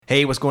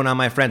Hey, what's going on,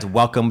 my friends?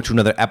 Welcome to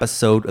another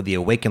episode of the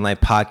Awaken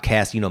Life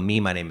podcast. You know me,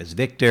 my name is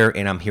Victor,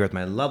 and I'm here with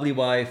my lovely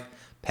wife,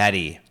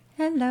 Patty.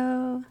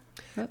 Hello.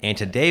 And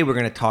today we're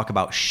going to talk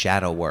about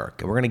shadow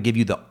work, and we're going to give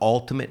you the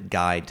ultimate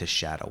guide to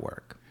shadow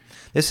work.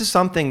 This is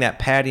something that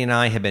Patty and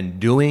I have been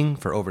doing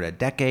for over a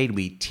decade.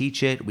 We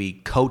teach it, we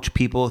coach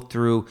people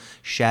through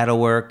shadow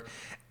work,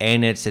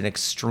 and it's an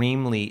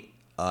extremely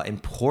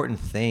important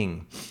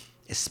thing,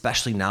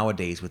 especially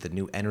nowadays with the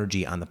new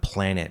energy on the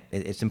planet.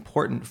 It's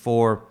important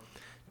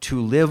to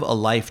live a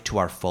life to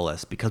our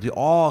fullest because we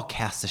all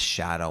cast a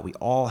shadow. We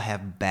all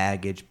have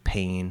baggage,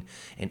 pain,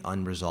 and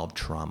unresolved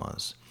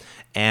traumas.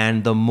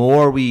 And the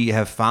more we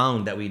have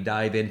found that we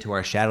dive into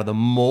our shadow, the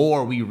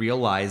more we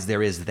realize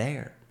there is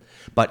there.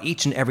 But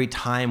each and every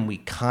time we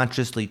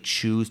consciously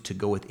choose to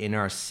go within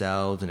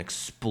ourselves and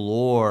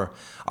explore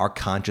our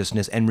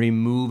consciousness and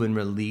remove and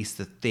release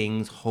the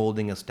things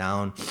holding us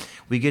down,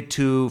 we get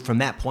to, from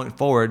that point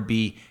forward,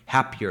 be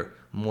happier,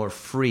 more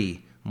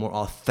free, more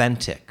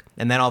authentic.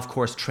 And that, of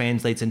course,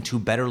 translates into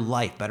better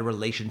life, better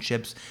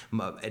relationships,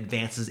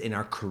 advances in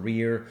our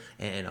career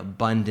and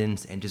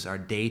abundance, and just our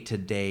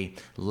day-to-day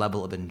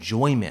level of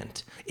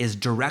enjoyment is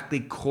directly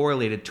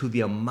correlated to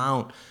the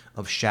amount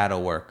of shadow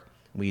work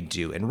we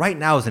do. And right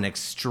now is an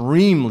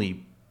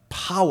extremely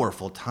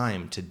powerful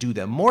time to do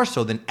that, more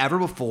so than ever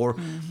before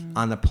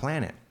on the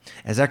planet.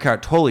 As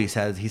Eckhart Tolle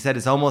says, he said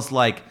it's almost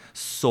like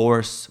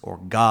Source or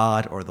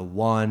God or the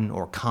One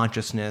or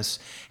consciousness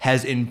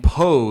has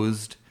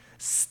imposed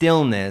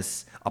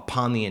stillness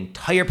upon the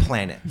entire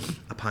planet,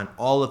 upon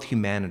all of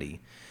humanity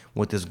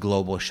with this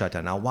global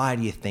shutdown. Now, why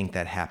do you think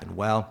that happened?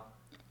 Well,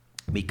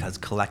 because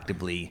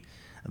collectively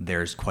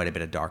there's quite a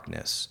bit of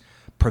darkness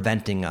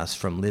preventing us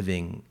from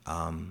living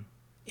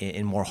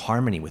in more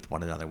harmony with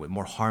one another, with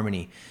more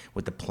harmony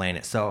with the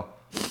planet. So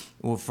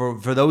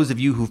for those of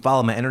you who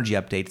follow my energy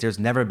updates, there's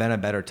never been a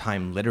better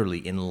time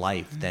literally in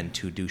life than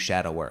to do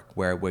shadow work,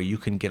 where you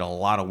can get a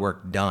lot of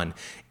work done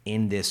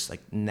in this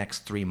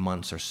next 3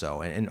 months or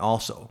so. And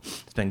also,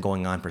 it's been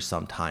going on for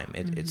some time.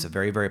 It's a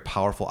very, very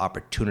powerful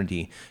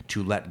opportunity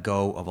to let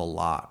go of a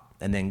lot.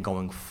 And then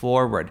going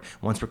forward,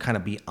 once we're kind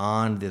of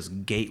beyond this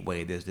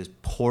gateway, this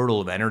portal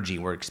of energy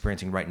we're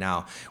experiencing right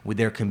now, where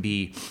there can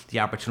be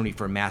the opportunity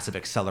for massive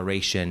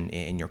acceleration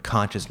in your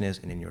consciousness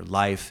and in your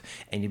life,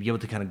 and you'll be able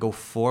to kind of go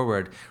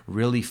forward,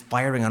 really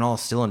firing on all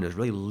cylinders,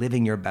 really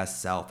living your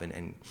best self,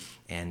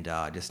 and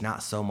just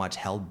not so much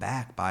held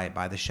back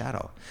by the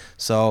shadow.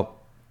 So,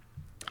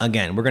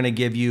 again, we're going to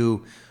give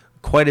you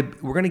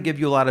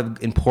a lot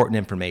of important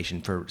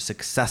information for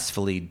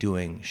successfully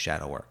doing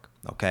shadow work.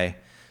 Okay.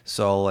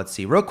 So let's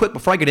see. Real quick,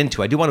 before I get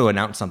into it, I do want to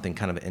announce something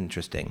kind of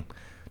interesting.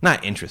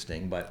 Not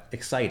interesting, but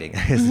exciting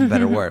is a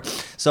better word.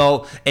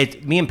 So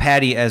me and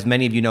Patty, as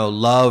many of you know,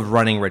 love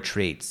running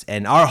retreats.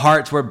 And our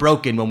hearts were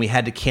broken when we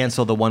had to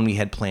cancel the one we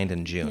had planned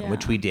in June,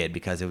 which we did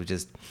because it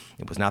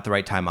was not the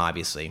right time,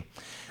 obviously.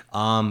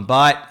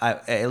 But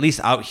at least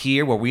out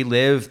here where we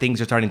live,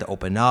 things are starting to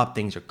open up,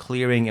 things are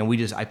clearing,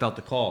 and I felt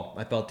the call.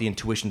 I felt the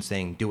intuition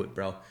saying, do it,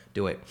 bro,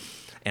 do it.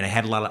 And I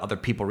had a lot of other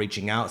people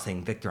reaching out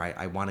saying, Victor,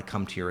 I want to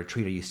come to your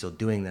retreat. Are you still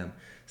doing them?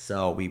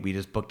 So we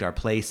just booked our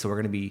place. So we're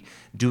going to be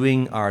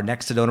doing our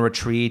next Sedona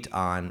retreat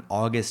on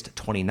August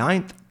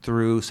 29th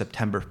through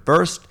September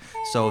 1st.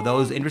 So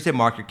those interested,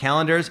 mark your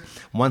calendars.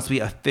 Once we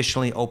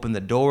officially open the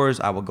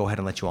doors, I will go ahead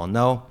and let you all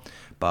know.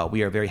 But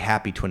we are very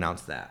happy to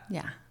announce that.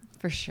 Yeah,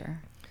 for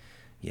sure.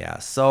 Yeah,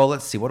 so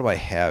let's see. What do I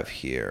have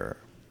here?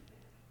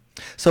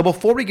 So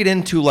before we get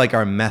into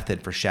our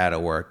method for shadow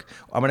work,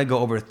 I'm going to go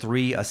over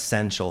 3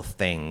 essential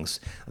things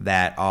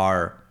that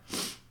are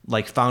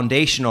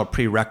foundational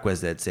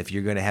prerequisites if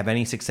you're going to have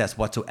any success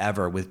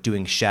whatsoever with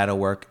doing shadow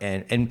work.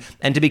 And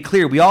to be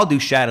clear, we all do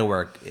shadow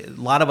work. A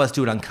lot of us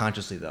do it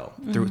unconsciously though,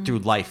 through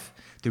life,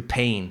 through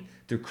pain,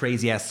 through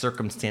crazy ass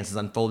circumstances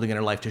unfolding in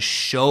our life to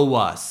show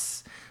us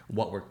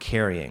what we're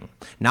carrying.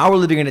 Now we're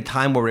living in a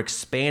time where we're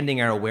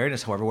expanding our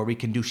awareness, however, where we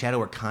can do shadow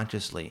work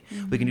consciously.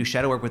 We can do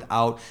shadow work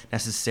without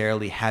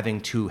necessarily having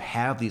to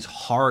have these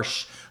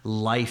harsh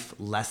life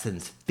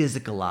lessons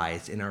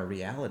physicalized in our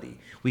reality.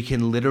 We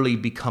can literally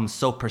become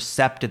so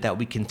perceptive that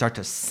we can start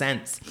to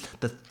sense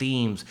the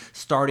themes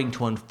starting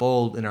to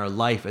unfold in our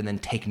life and then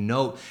take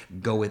note,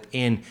 go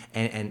within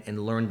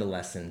and learn the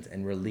lessons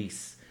and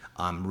release.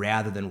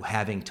 Rather than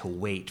having to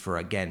wait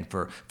for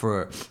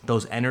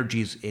those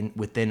energies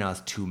within us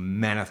to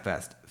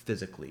manifest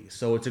physically.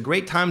 So it's a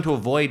great time to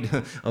avoid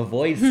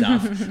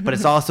stuff, but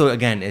it's also,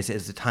 again, it's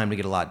a time to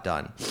get a lot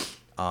done.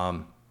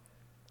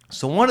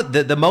 So one of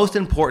the most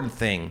important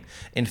thing,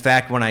 in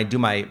fact, when I do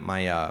my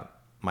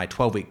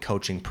 12-week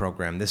coaching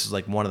program, this is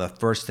one of the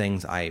first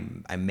things I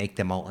make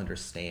them all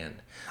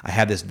understand. I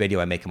have this video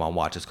I make them all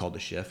watch. It's called The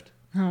Shift.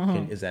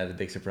 Is that a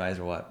big surprise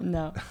or what?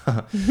 No.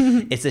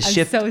 It's a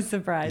shift. I'm so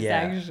surprised,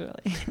 actually.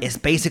 It's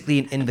basically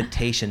an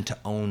invitation to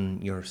own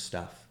your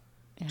stuff,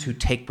 to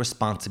take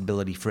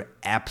responsibility for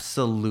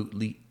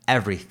absolutely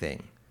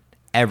everything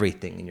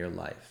in your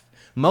life.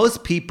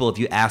 Most people, if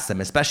you ask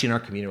them, especially in our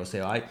community, will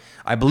say,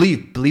 I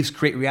believe. Beliefs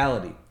create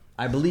reality.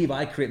 I believe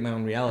I create my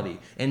own reality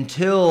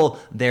until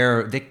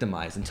they're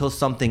victimized, until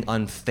something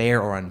unfair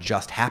or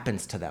unjust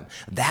happens to them.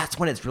 That's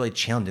when it's really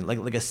challenging,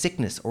 like a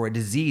sickness or a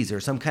disease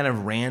or some kind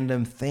of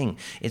random thing.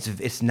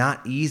 It's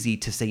not easy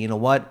to say, you know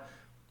what,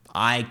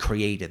 I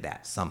created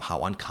that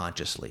somehow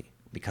unconsciously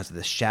because of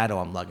the shadow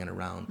I'm lugging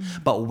around.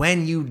 Mm-hmm. But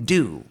when you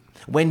do,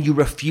 when you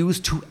refuse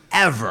to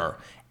ever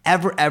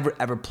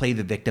play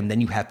the victim, then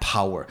you have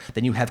power,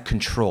 then you have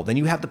control, then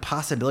you have the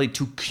possibility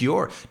to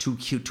cure,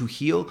 to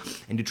heal,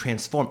 and to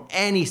transform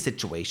any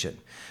situation.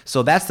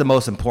 So that's the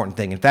most important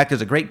thing. In fact,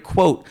 there's a great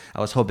quote I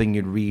was hoping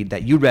you'd read,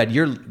 that you read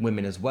Your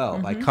Women as Well,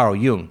 by Carl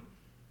Jung.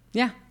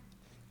 Yeah.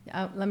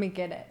 Let me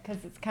get it,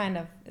 because it's kind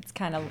of.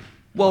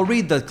 Well,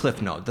 read the cliff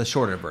note, the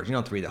shorter version. You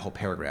don't have to read the whole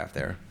paragraph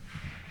there.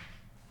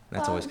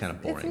 That's always kind of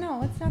boring.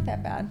 It's not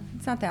that bad.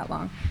 It's not that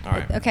long. All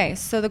right. Okay,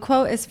 so the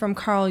quote is from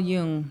Carl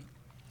Jung.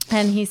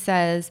 And he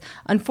says,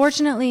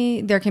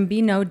 unfortunately, there can be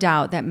no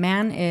doubt that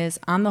man is,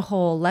 on the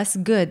whole, less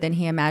good than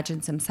he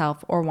imagines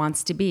himself or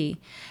wants to be.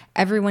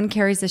 Everyone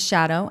carries a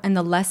shadow, and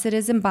the less it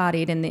is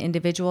embodied in the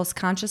individual's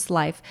conscious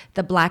life,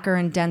 the blacker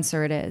and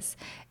denser it is.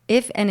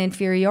 If an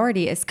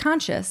inferiority is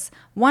conscious,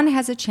 one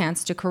has a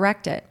chance to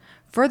correct it.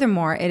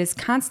 Furthermore, it is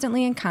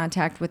constantly in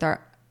contact with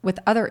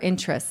other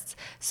interests,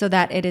 so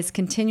that it is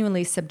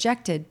continually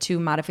subjected to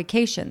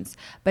modifications.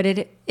 But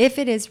if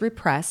it is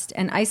repressed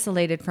and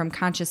isolated from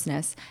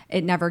consciousness,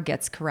 it never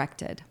gets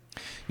corrected.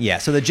 Yeah,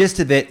 so the gist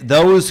of it,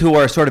 those who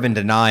are sort of in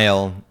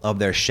denial of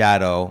their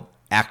shadow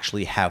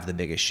actually have the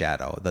biggest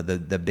shadow,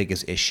 the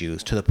biggest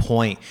issues, to the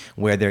point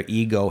where their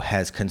ego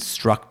has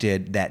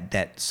constructed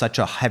that such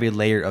a heavy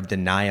layer of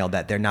denial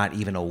that they're not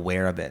even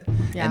aware of it.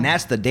 Yeah. And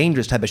that's the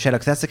dangerous type of shadow,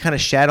 because that's the kind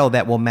of shadow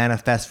that will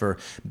manifest for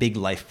big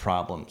life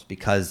problems,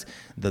 because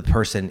the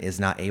person is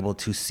not able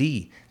to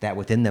see that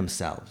within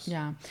themselves.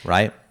 Yeah.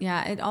 Right?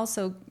 Yeah, it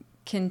also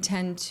can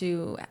tend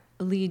to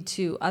lead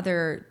to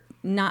other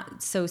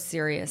not so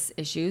serious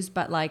issues,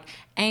 but like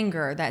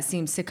anger that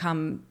seems to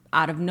come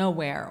out of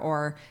nowhere,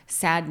 or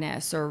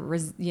sadness, or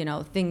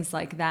things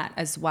like that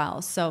as well.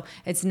 So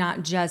it's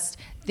not just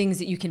things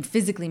that you can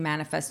physically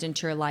manifest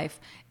into your life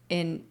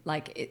in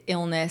like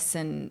illness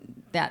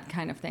and that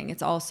kind of thing.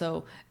 It's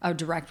also a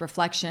direct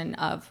reflection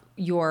of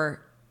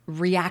your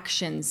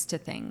reactions to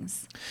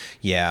things.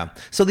 Yeah.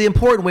 So the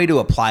important way to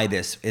apply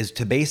this is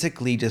to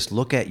basically just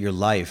look at your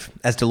life,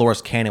 as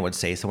Dolores Cannon would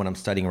say, someone I'm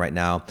studying right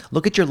now,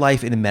 look at your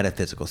life in a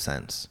metaphysical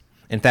sense.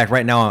 In fact,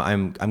 right now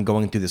I'm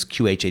going through this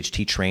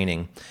QHHT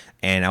training,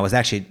 and I was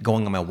actually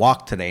going on my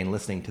walk today and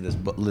listening to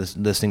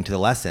listening to the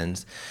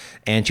lessons,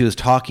 and she was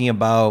talking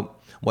about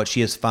what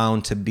she has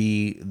found to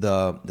be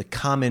the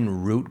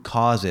common root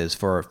causes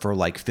for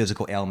like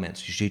physical ailments.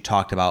 She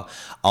talked about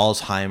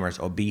Alzheimer's,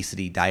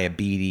 obesity,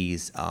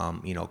 diabetes,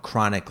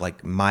 chronic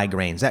like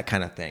migraines, that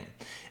kind of thing.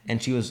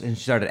 And she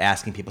started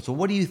asking people, so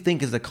what do you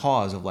think is the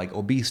cause of like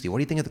obesity? What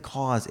do you think the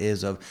cause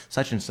is of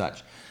such and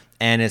such?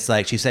 And it's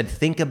like, she said,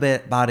 think a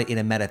bit about it in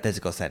a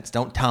metaphysical sense.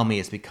 Don't tell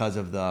me it's because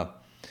of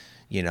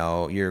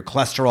your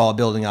cholesterol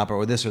building up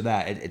or this or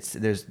that.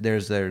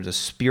 There's a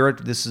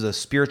spirit. This is a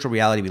spiritual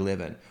reality we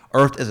live in.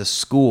 Earth is a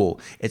school.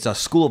 It's a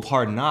school of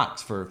hard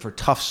knocks for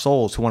tough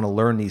souls who want to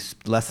learn these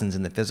lessons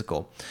in the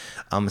physical.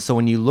 So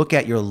when you look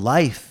at your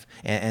life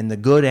and the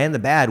good and the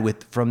bad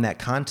from that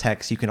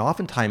context, you can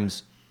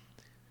oftentimes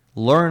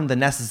learn the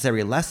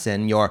necessary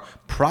lesson. Your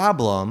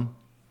problem,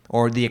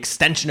 or the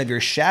extension of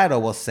your shadow,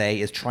 will say,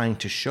 is trying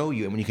to show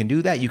you. And when you can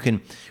do that, you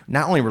can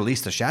not only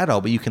release the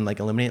shadow, but you can like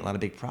eliminate a lot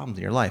of big problems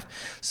in your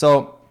life.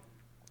 So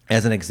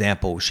as an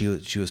example, she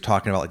was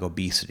talking about like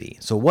obesity.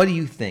 So what do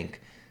you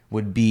think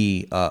would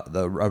be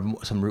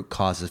some root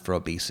causes for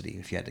obesity,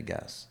 if you had to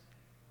guess?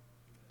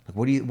 Like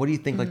what do you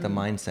think like the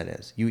mindset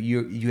is?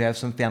 You have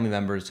some family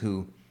members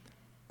who...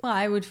 Well,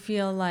 I would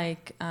feel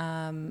like...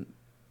 like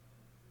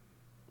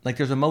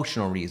there's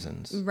emotional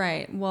reasons.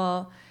 Right.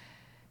 Well...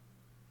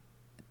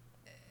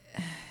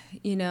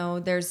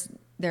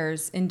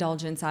 there's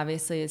indulgence,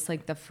 obviously. It's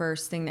like the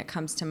first thing that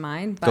comes to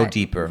mind. But go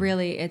deeper.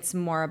 Really, it's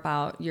more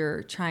about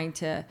you're trying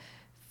to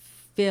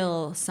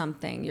fill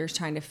something. You're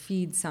trying to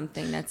feed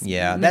something that's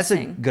missing. That's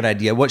a good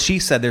idea. What she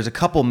said, there's a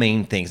couple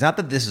main things. Not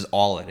that this is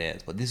all it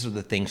is, but these are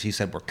the things she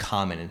said were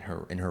common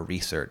in her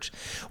research.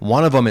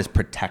 One of them is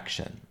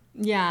protection.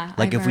 Yeah.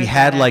 Like if we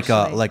had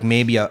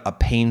maybe a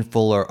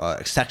painful or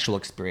a sexual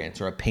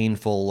experience, or a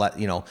painful,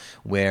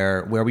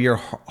 where we are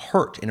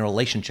hurt in a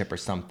relationship or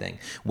something,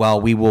 well,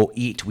 we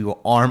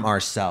will arm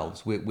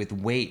ourselves with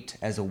weight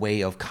as a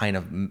way of kind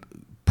of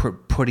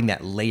putting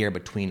that layer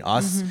between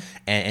us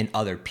and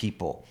other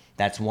people.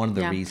 That's one of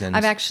the reasons.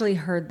 I've actually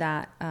heard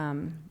that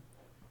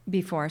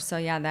before. So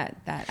yeah, that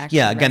actually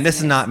again, resonates. This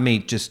is not me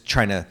just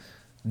trying to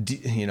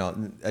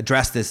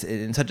address this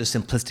in such a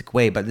simplistic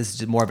way, but this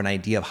is more of an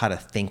idea of how to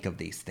think of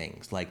these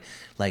things. Like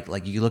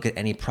you look at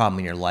any problem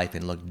in your life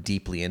and look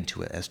deeply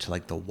into it as to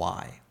like the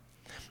why.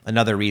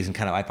 Another reason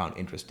kind of I found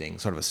interesting,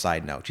 sort of a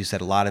side note, she said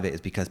a lot of it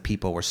is because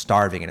people were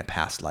starving in a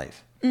past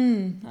life.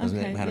 Doesn't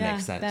it kind of make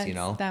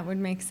sense, That would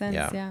make sense,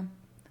 yeah.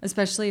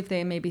 Especially if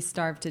they maybe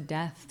starved to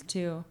death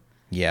too.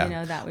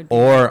 Yeah. That would be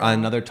or on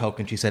another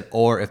token, she said,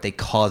 or if they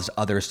caused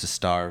others to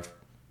starve.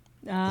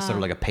 It's sort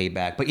of like a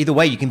payback. But either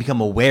way, you can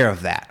become aware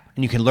of that,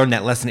 and you can learn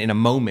that lesson in a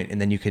moment, and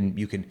then you can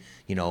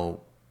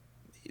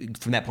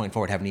from that point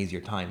forward have an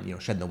easier time,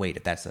 shedding the weight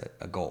if that's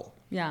a goal.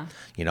 Yeah.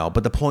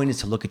 But the point is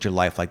to look at your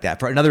life like that.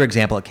 For another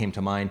example that came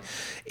to mind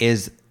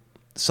is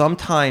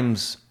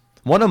sometimes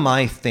one of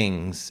my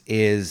things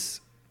is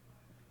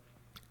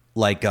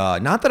like,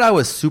 not that I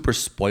was super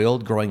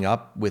spoiled growing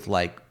up with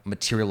like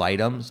material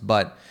items,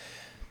 but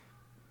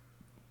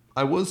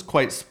I was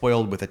quite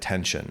spoiled with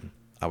attention,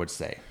 I would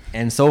say.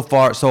 And so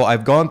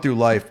I've gone through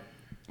life,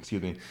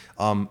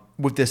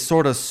 with this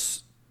sort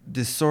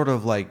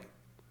of like,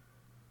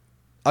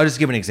 I'll just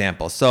give an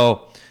example.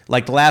 So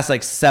like the last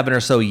like 7 or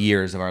so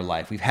years of our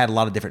life, we've had a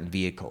lot of different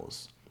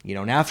vehicles.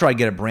 And after I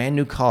get a brand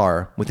new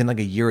car, within like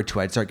a year or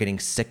two, I'd start getting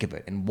sick of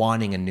it and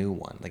wanting a new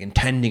one, like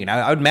intending it.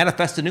 I would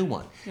manifest a new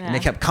one. Yeah. And they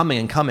kept coming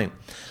and coming.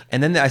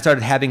 And then I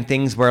started having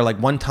things where like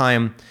one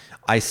time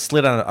I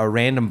slid on a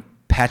random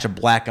patch of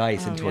black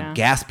ice into a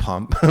gas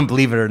pump,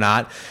 believe it or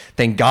not.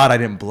 Thank God I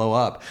didn't blow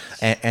up.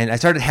 And I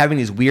started having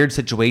these weird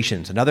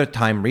situations. Another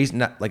time,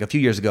 like a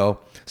few years ago,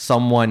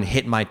 someone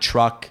hit my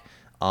truck.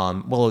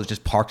 It was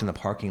just parked in the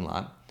parking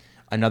lot.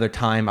 Another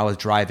time I was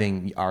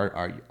driving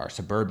our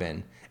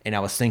Suburban, and I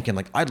was thinking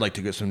like, I'd like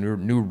to get some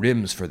new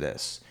rims for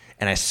this.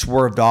 And I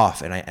swerved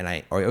off,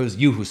 or it was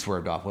you who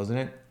swerved off, wasn't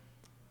it?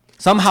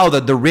 Somehow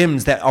the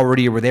rims that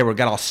already were there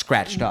got all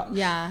scratched up.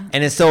 Yeah.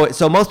 And so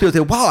most people say,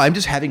 wow, I'm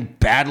just having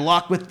bad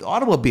luck with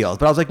automobiles.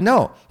 But I was like,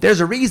 no, there's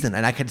a reason.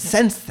 And I could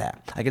sense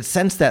that. I could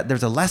sense that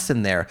there's a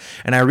lesson there.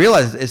 And I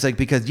realized it's like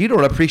because you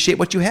don't appreciate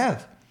what you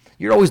have.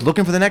 You're always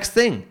looking for the next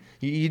thing.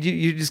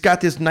 You just got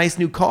this nice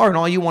new car, and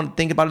all you want to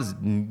think about is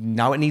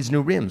now it needs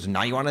new rims, and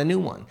now you want a new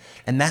one.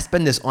 And that's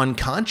been this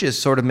unconscious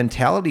sort of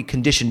mentality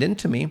conditioned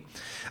into me.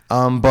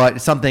 But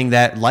it's something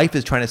that life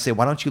is trying to say,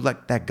 why don't you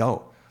let that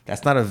go?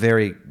 That's not a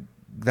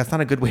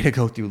good way to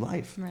go through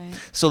life. Right.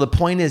 So the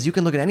point is, you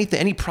can look at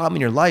any problem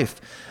in your life,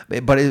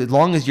 but as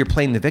long as you're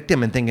playing the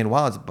victim and thinking,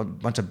 wow, it's a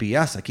bunch of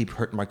BS. I keep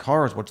hurting my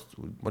cars.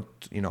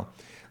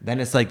 Then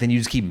it's like, then you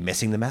just keep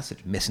missing the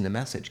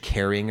message,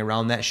 carrying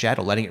around that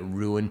shadow, letting it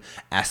ruin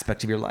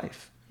aspects of your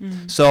life.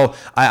 Mm-hmm. So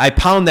I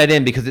pound that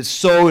in because it's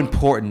so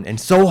important and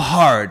so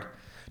hard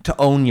to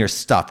own your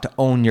stuff, to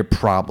own your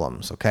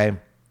problems, okay?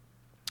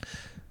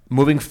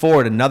 Moving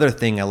forward, another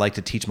thing I like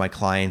to teach my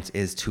clients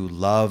is to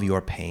love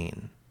your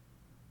pain.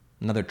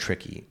 Another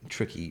tricky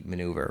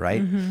maneuver,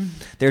 right? Mm-hmm.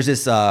 There's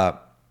this, and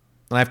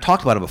I've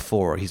talked about it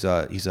before. He's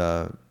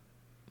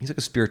like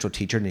a spiritual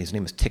teacher, and his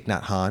name is Thich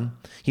Nhat Hanh.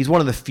 He's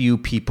one of the few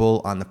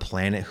people on the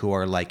planet who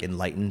are like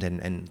enlightened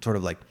and sort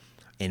of like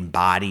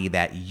embody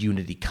that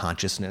unity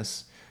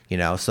consciousness,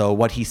 So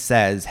what he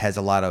says has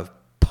a lot of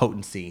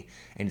potency,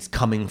 and it's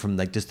coming from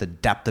like just the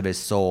depth of his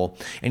soul.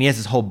 And he has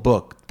this whole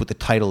book with the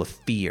title of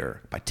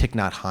Fear by Thich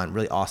Nhat Hanh,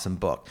 really awesome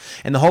book.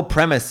 And the whole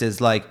premise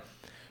is like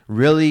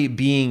really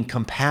being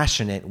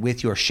compassionate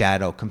with your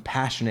shadow,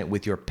 compassionate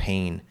with your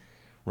pain,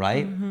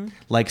 right? Mm-hmm.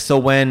 Like, so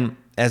when,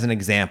 as an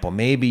example,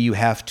 maybe you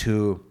have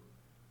to,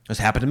 this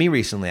happened to me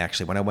recently,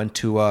 actually, when I went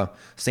to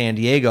San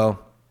Diego,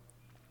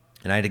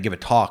 and I had to give a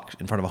talk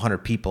in front of 100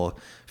 people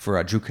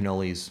for Drew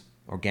Canoli's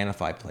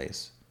Organifi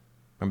place.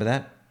 Remember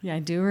that? Yeah, I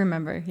do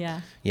remember.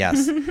 Yeah.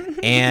 Yes.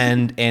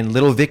 and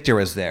little Victor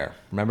was there.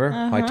 Remember?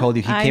 How I told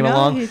you he came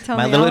along? He told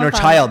my me little all inner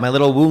about child, it. my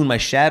little wound, my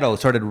shadow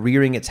started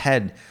rearing its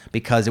head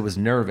because it was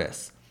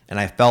nervous. And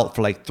I felt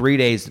for like 3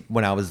 days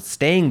when I was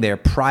staying there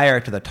prior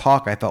to the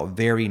talk, I felt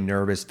very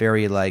nervous,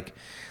 very like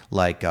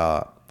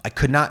I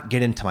could not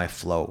get into my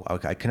flow.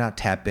 I could not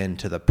tap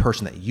into the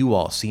person that you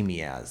all see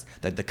me as,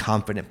 the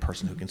confident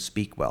person who can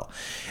speak well.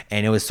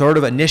 And it was sort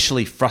of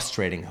initially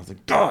frustrating. I was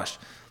like, gosh,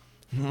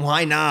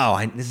 why now?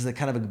 This is a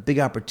kind of a big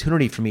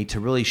opportunity for me to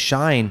really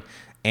shine.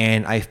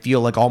 And I feel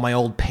like all my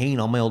old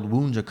pain, all my old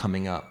wounds are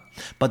coming up.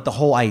 But the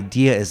whole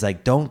idea is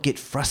like, don't get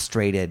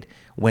frustrated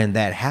when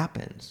that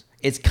happens.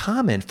 It's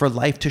common for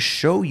life to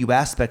show you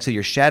aspects of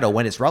your shadow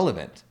when it's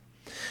relevant.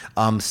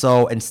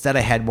 So instead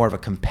I had more of a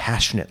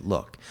compassionate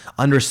look,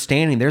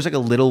 understanding there's like a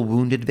little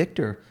wounded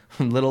Victor,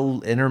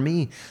 little inner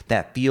me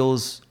that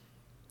feels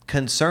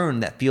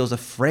concerned, that feels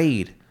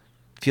afraid,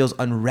 feels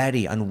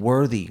unready,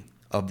 unworthy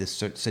of this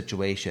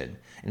situation.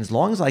 And as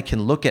long as I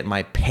can look at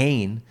my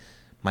pain,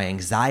 my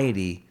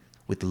anxiety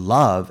with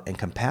love and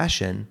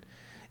compassion,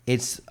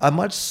 it's a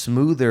much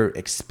smoother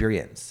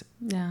experience.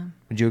 Yeah.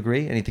 Would you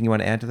agree? Anything you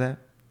want to add to that?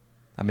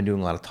 I've been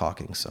doing a lot of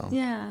talking, so.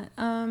 Yeah.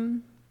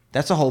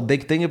 That's a whole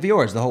big thing of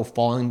yours, the whole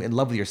falling in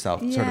love with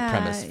yourself sort of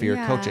premise for your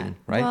coaching,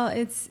 right? Well,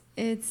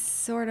 it's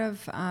sort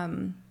of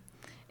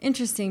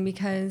interesting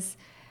because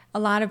a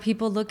lot of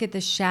people look at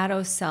the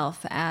shadow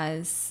self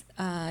as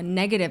a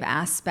negative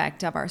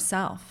aspect of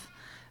ourself.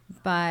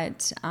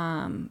 But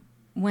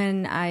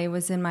when I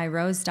was in my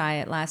Rose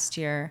diet last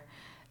year,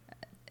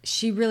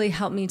 she really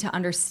helped me to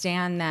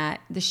understand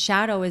that the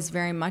shadow is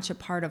very much a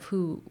part of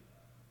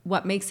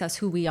what makes us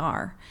who we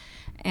are.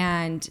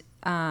 And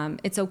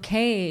it's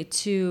okay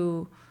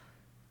to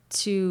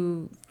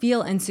to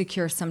feel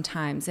insecure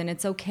sometimes, and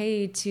it's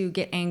okay to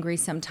get angry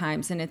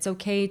sometimes, and it's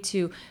okay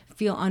to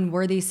feel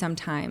unworthy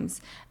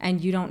sometimes,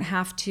 and you don't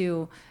have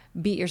to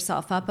beat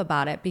yourself up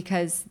about it,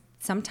 because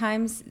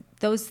sometimes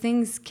those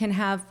things can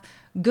have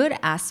good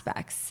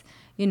aspects.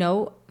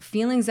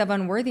 Feelings of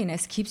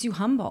unworthiness keeps you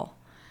humble,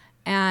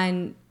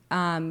 and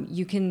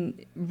you can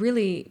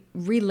really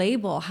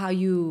relabel how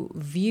you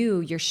view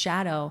your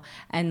shadow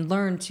and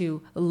learn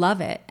to love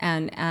it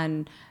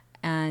and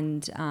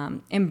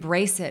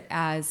embrace it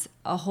as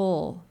a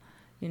whole,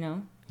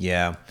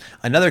 Yeah.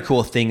 Another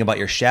cool thing about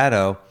your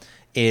shadow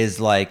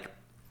is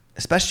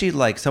especially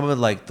some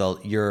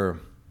of your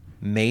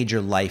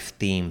major life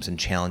themes and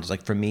challenges.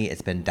 Like for me,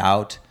 it's been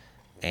doubt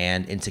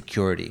and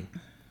insecurity,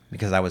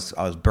 because I was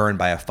burned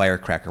by a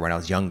firecracker when I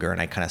was younger,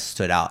 and I kind of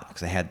stood out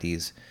because I had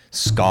these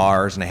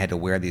scars and I had to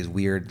wear these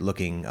weird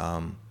looking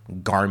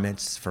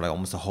garments for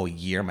almost a whole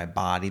year, my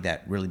body,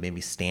 that really made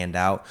me stand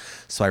out.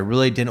 So I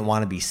really didn't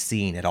want to be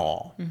seen at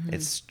all. Mm-hmm.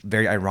 It's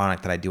very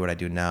ironic that I do what I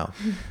do now.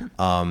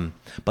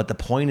 But the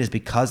point is,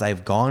 because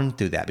I've gone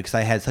through that, because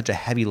I had such a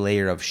heavy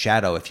layer of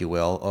shadow, if you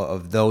will,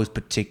 of those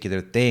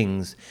particular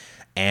things,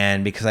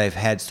 and because I've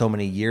had so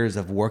many years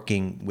of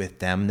working with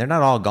them, they're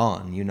not all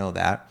gone. You know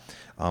that,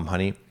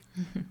 honey.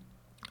 Mm-hmm.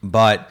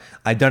 But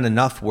I've done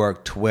enough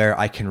work to where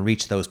I can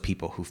reach those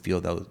people who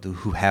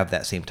who have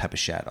that same type of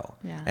shadow.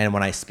 Yeah. And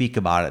when I speak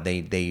about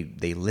it,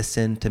 they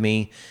listen to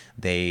me.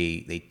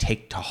 They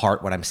take to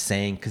heart what I'm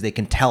saying, because they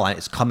can tell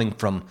it's coming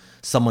from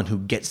someone who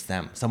gets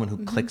them, someone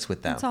who clicks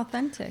with them. It's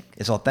authentic.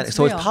 It's authentic. It's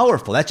so real. It's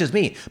powerful. That's just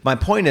me. My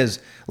point is,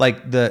 I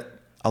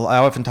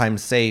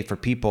oftentimes say, for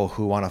people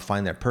who want to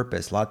find their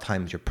purpose, a lot of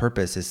times your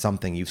purpose is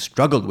something you've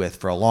struggled with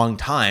for a long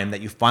time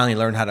that you finally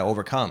learn how to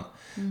overcome.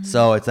 Mm-hmm.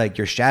 So it's like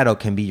your shadow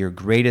can be your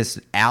greatest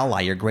ally,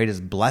 your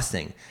greatest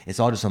blessing. It's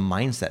all just a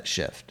mindset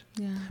shift.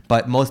 Yeah.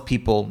 But most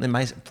people, and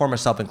my former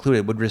self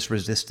included, would just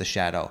resist the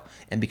shadow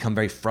and become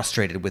very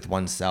frustrated with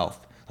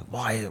oneself. Like,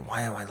 why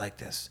am I like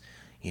this?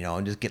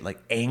 And just get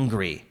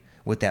angry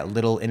with that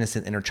little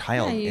innocent inner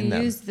child in them.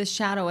 You use the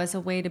shadow as a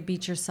way to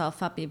beat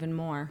yourself up even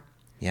more.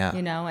 Yeah.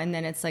 And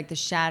then it's like the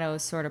shadow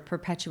sort of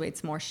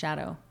perpetuates more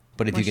shadow.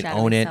 But if you can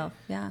own it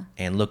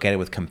and look at it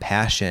with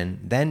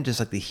compassion, then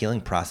just the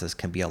healing process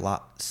can be a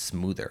lot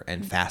smoother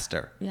and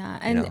faster. Yeah.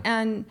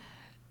 And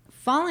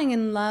falling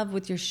in love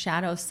with your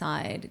shadow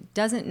side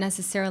doesn't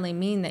necessarily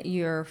mean that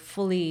you're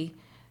fully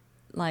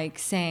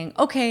saying,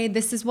 okay,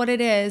 this is what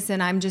it is,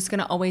 and I'm just going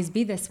to always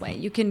be this way.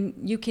 You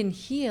can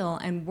heal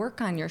and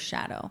work on your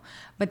shadow,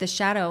 but the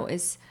shadow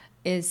is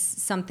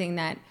something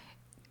that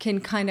can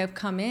kind of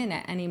come in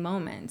at any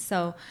moment.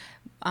 So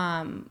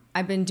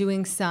I've been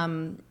doing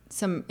some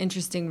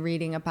interesting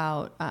reading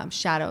about the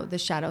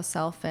shadow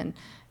self,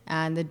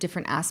 and the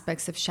different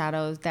aspects of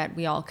shadows that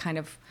we all kind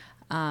of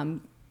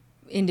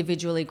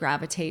individually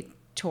gravitate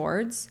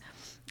towards.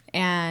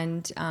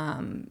 And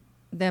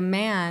the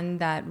man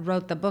that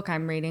wrote the book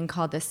I'm reading,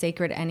 called The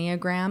Sacred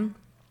Enneagram,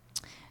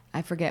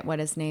 I forget what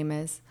his name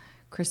is,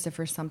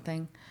 Christopher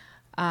something.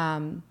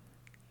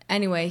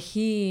 Anyway,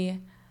 he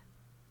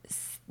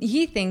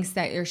thinks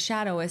that your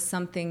shadow is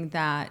something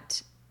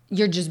that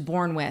you're just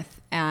born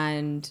with,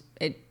 and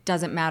it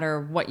doesn't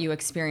matter what you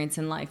experience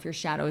in life. Your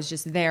shadow is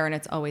just there, and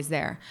it's always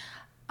there.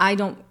 I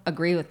don't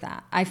agree with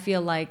that. I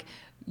feel like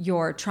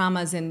your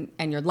traumas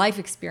and your life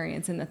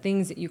experience and the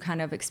things that you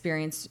kind of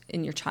experience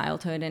in your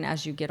childhood and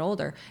as you get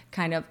older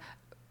kind of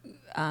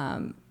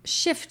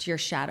shift your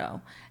shadow,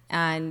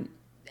 and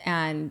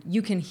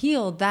you can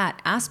heal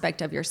that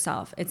aspect of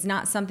yourself. It's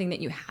not something that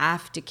you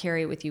have to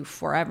carry with you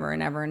forever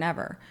and ever and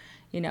ever.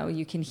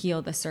 You can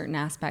heal the certain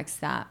aspects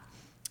that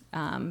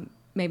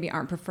maybe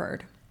aren't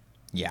preferred.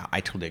 Yeah,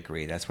 I totally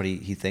agree. That's what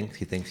he thinks.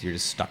 He thinks you're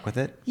just stuck with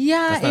it.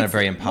 Yeah. That's not a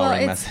very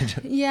empowering message.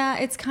 Yeah,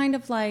 it's kind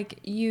of like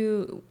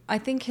I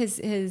think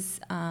his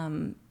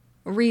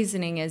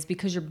reasoning is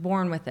because you're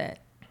born with it.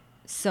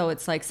 So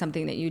it's like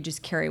something that you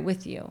just carry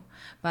with you.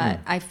 But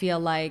I feel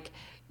like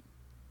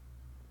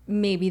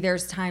maybe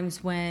there's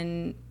times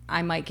when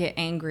I might get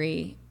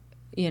angry,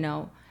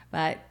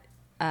 but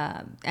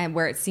and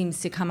where it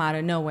seems to come out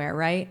of nowhere,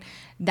 right?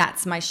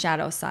 That's my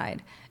shadow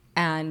side.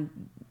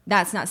 And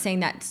that's not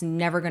saying that's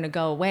never going to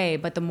go away,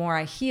 but the more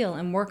I heal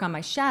and work on my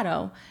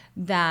shadow,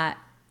 that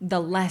the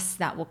less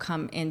that will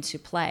come into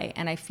play.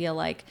 And I feel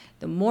like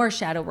the more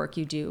shadow work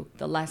you do,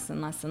 the less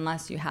and less and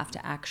less you have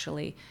to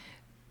actually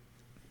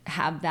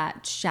have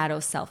that shadow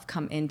self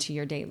come into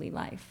your daily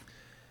life.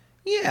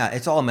 Yeah,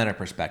 it's all a matter of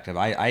perspective.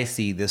 I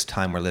see this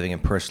time we're living in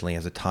personally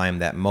as a time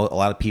that a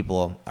lot of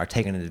people are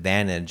taking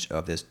advantage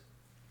of this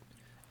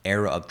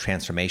era of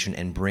transformation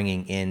and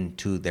bringing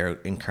into their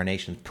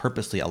incarnations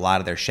purposely a lot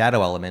of their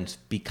shadow elements,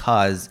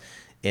 because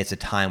it's a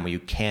time where you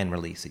can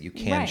release it, you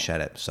can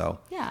shed it. So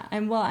yeah,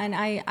 and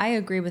I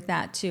agree with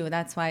that too.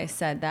 That's why I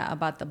said that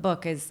about the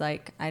book is I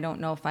don't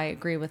know if I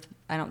agree with.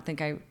 I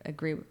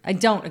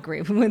don't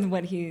agree with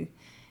what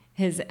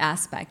his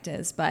aspect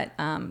is, but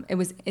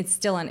it's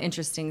still an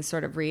interesting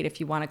sort of read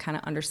if you want to kind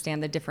of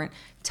understand the different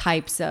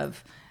types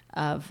of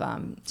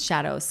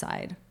shadow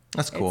side.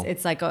 That's cool.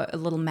 It's like a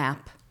little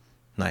map.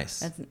 Nice.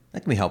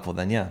 That can be helpful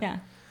then, yeah. Yeah.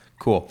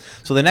 Cool.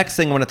 So the next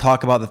thing I want to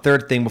talk about, the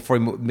third thing before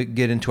we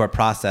get into our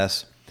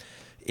process,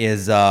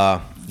 is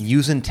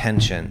use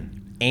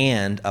intention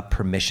and a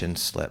permission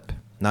slip.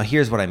 Now,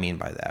 here's what I mean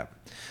by that.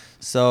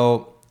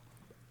 So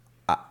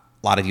a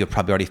lot of you have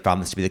probably already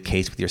found this to be the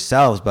case with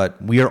yourselves,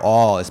 but we are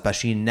all,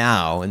 especially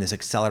now in this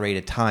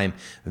accelerated time,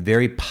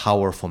 very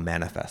powerful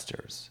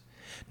manifestors.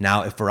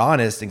 Now, if we're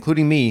honest,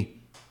 including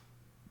me,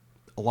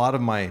 a lot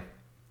of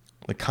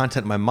the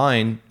content in my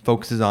mind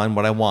focuses on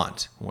what I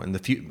want, a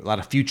lot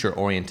of future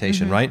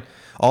orientation, right?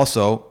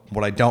 Also,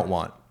 what I don't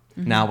want.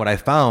 Now, what I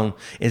found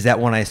is that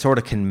when I sort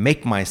of can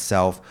make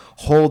myself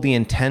hold the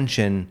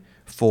intention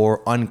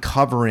for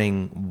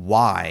uncovering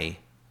why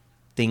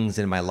things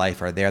in my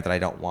life are there that I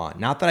don't want.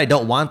 Not that I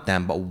don't want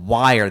them, but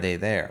why are they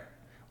there?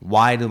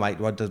 What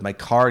does my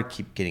card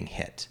keep getting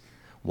hit?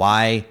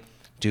 Why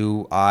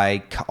do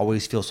I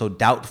always feel so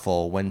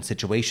doubtful when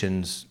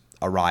situations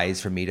arise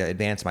for me to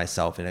advance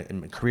myself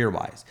in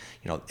career-wise,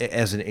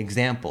 as an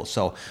example.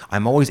 So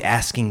I'm always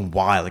asking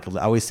why, like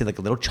I always say, like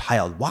a little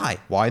child, why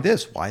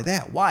this, why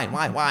that,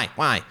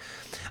 why?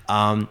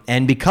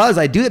 And because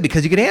I do it,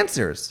 because you get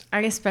answers.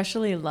 I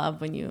especially love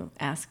when you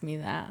ask me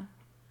that.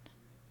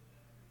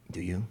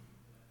 Do you?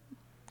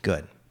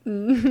 Good.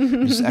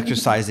 I'm just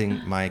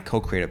exercising my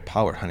co-creative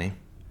power, honey.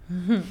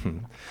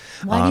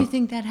 Why do you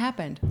think that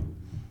happened?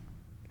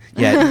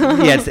 Yeah,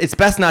 it's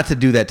best not to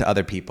do that to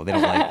other people. They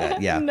don't like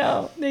that. Yeah.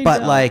 No, they but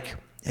don't. Like,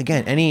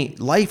 again,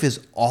 life is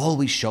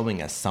always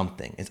showing us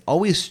something. It's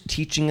always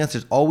teaching us.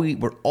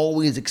 We're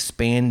always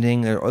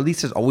expanding, or at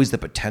least there's always the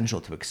potential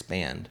to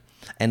expand.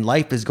 And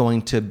life is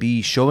going to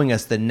be showing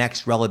us the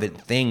next relevant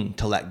thing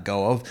to let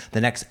go of, the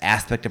next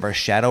aspect of our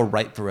shadow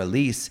ripe for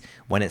release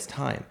when it's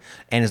time.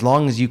 And as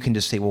long as you can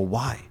just say, well,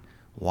 why?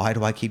 Why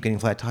do I keep getting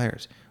flat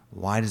tires?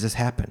 Why does this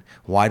happen?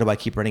 Why do I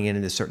keep running into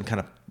this certain kind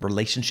of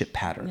relationship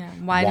pattern? Yeah.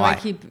 Why do I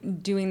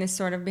keep doing this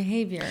sort of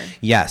behavior?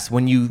 Yes.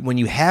 When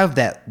you have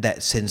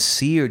that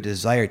sincere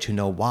desire to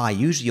know why,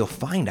 usually you'll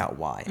find out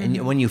why.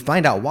 And when you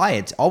find out why,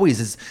 it's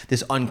always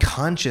this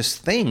unconscious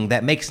thing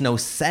that makes no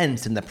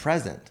sense in the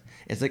present.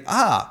 It's like,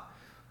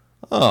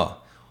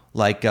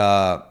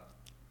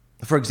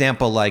 for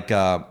example,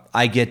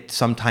 I get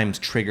sometimes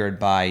triggered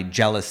by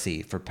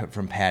jealousy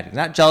from Patty.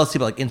 Not jealousy,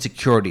 but like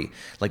insecurity.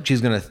 Like she's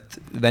gonna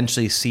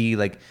eventually see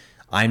like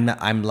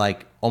I'm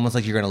like almost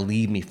like you're gonna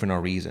leave me for no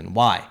reason.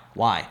 Why?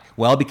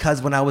 Well,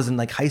 because when I was in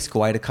like high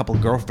school, I had a couple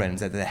of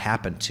girlfriends that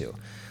happened to.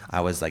 I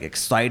was like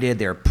excited,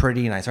 they were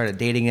pretty, and I started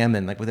dating them.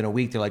 And like within a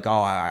week, they're like,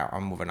 "Oh,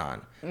 I'm moving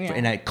on,"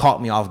 and it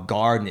caught me off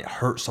guard, and it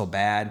hurt so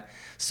bad.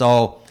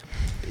 So.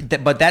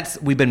 But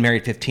we've been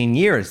married 15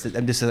 years.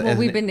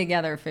 We've been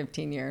together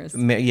 15 years.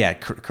 Yeah,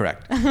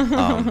 correct.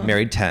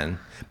 Married 10.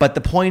 But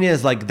the point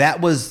is, like,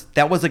 that was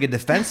like a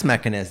defense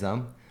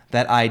mechanism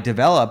that I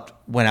developed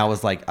when I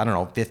was like, I don't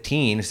know,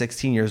 15 or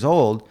 16 years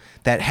old,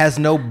 that has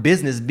no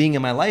business being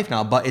in my life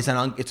now, but it's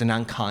an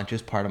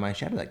unconscious part of my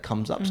shadow that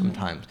comes up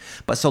sometimes.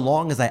 But so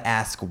long as I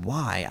ask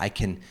why, I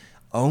can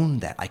own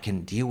that. I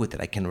can deal with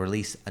it. I can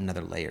release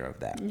another layer of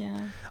that.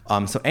 Yeah.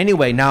 So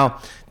anyway, now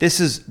this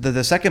is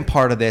the second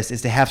part of this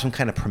is to have some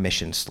kind of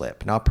permission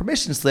slip. Now, a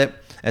permission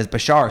slip, as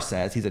Bashar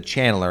says, he's a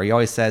channeler. He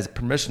always says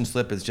permission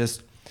slip is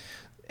just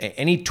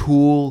any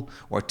tool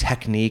or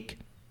technique.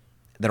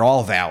 They're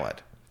all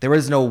valid. There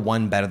is no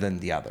one better than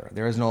the other.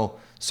 There is no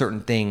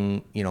certain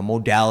thing,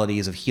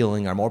 modalities of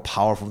healing are more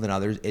powerful than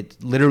others. It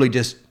literally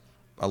just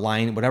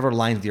whatever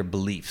aligns with your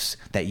beliefs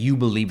that you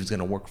believe is going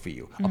to work for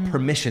you. A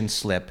permission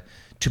slip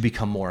to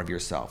become more of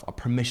yourself, a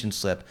permission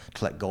slip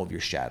to let go of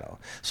your shadow.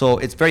 So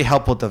it's very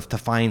helpful to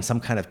find some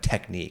kind of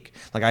technique.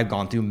 Like I've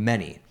gone through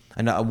many.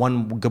 And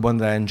one good one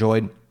that I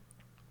enjoyed,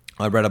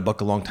 I read a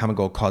book a long time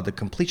ago called The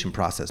Completion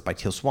Process by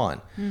Teal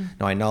Swan.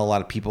 Now I know a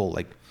lot of people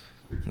like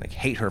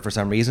hate her for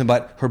some reason,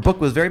 but her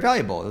book was very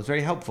valuable. It was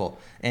very helpful.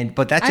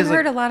 But that's just I've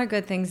heard a lot of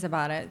good things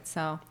about it.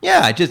 So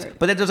yeah,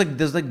 but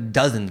there's like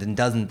dozens and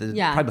dozens,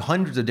 probably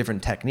hundreds of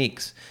different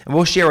techniques, and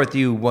we'll share with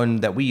you one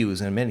that we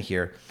use in a minute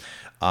here.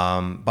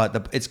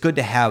 But it's good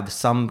to have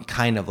some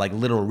kind of like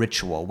little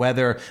ritual,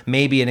 whether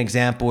maybe an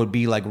example would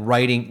be like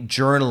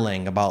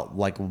journaling about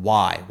like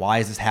why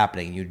is this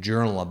happening? You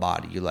journal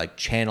about it. You like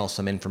channel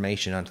some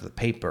information onto the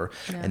paper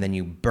and then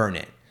you burn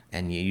it.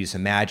 And you just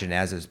imagine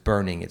as it's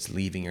burning, it's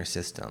leaving your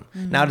system.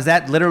 Now, does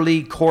that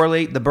literally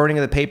correlate the burning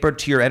of the paper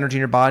to your energy in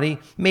your body?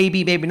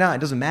 Maybe, maybe not.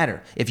 It doesn't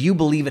matter. If you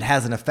believe it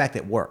has an effect,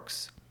 it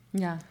works.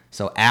 Yeah.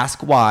 So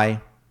ask why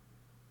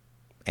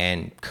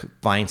and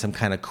find some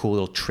kind of cool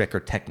little trick or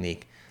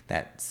technique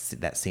that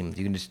seems.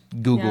 You can just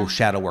Google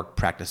shadow work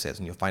practices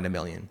and you'll find a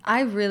million.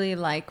 I really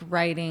like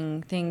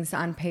writing things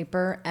on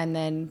paper and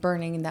then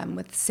burning them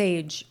with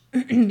sage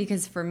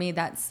because for me,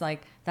 that's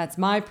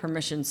my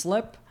permission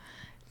slip.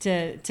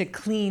 To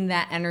clean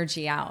that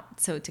energy out,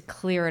 so to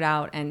clear it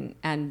out, and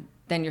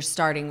then you're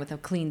starting with a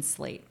clean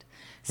slate.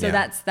 So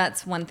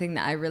that's one thing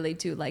that I really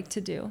do like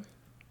to do.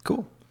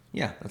 Cool.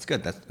 Yeah, that's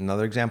good. That's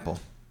another example.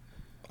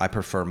 I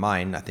prefer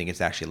mine. I think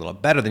it's actually a little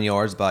better than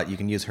yours, but you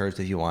can use hers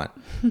if you want.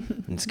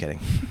 I'm just kidding.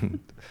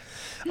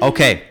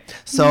 Okay,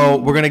 so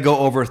we're going to go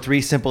over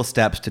 3 simple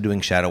steps to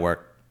doing shadow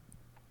work.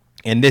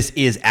 And this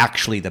is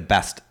actually the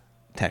best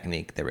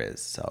technique there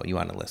is. So you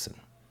want to listen.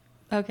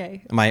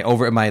 Okay. Am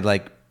I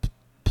like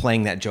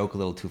playing that joke a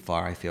little too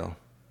far, I feel?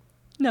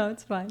 No,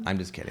 it's fine. I'm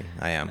just kidding.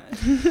 I am.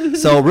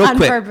 So real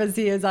quick. On purpose,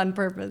 he is on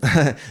purpose.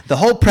 The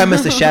whole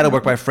premise of shadow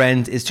work, my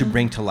friends, is to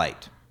bring to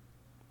light.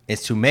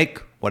 It's to make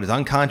what is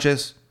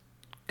unconscious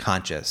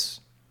conscious.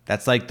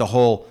 That's like the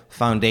whole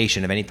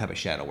foundation of any type of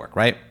shadow work,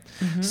 right?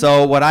 Mm-hmm.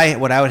 So what I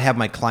would have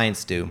my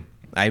clients do,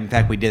 in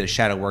fact, we did a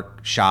shadow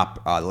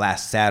workshop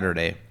last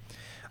Saturday.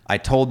 I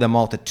told them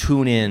all to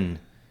tune in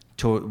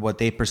to what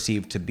they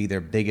perceive to be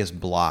their biggest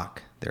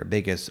block, their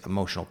biggest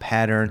emotional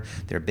pattern,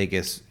 their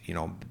biggest,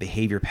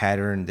 behavior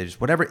pattern.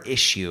 There's whatever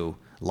issue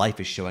life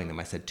is showing them.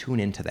 I said, tune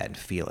into that and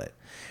feel it.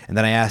 And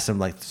then I asked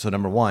them, so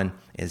number 1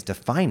 is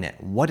define it.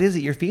 What is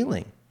it you're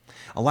feeling?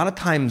 A lot of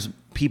times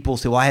people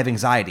say, well, I have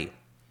anxiety.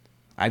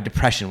 I have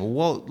depression.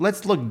 Well,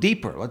 let's look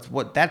deeper.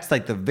 That's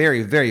like the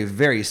very, very,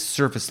 very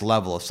surface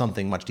level of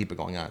something much deeper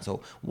going on.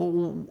 So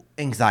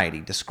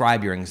anxiety,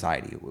 describe your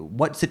anxiety.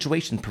 What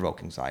situations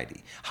provoke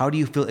anxiety? How do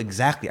you feel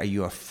exactly? Are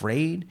you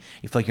afraid?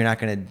 You feel like you're not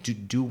going to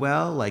do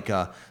well, like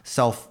a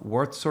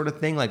self-worth sort of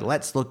thing? Like,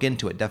 let's look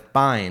into it.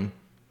 Define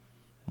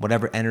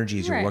whatever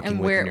energies you're working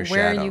with in your shadow.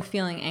 Where are you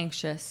feeling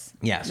anxious?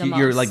 Yeah, so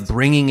you're like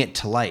bringing it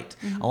to light.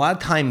 Mm-hmm. A lot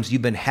of times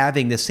you've been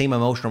having this same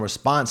emotional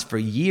response for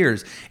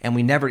years, and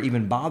we never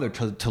even bother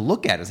to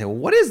look at it and say, well,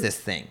 what is this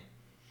thing?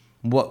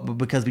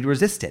 Because we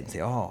resist it and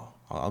say, oh,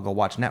 I'll go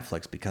watch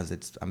Netflix because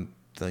I'm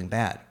feeling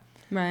bad.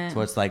 Right.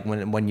 So it's like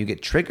when you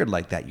get triggered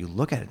like that, you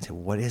look at it and say,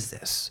 well, what is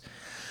this?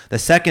 The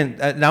second,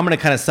 now I'm going to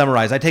kind of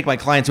summarize. I take my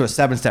clients through a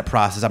 7-step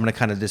process. I'm going to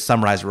kind of just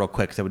summarize it real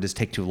quick because it would just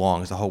take too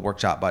long. It's a whole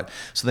workshop. But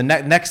so the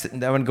next, I'm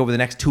going to go over the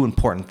next 2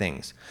 important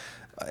things,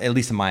 at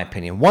least in my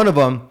opinion. One of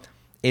them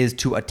is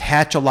to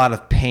attach a lot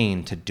of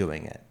pain to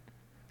doing it.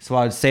 So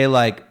I would say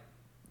like,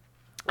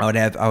 I would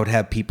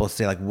have people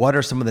say like, what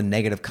are some of the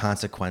negative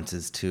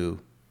consequences to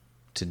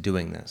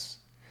doing this?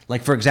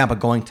 Like, for example,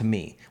 going to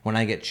me, when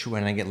I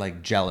get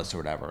like jealous or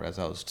whatever, as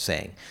I was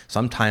saying,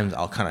 sometimes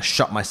I'll kind of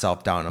shut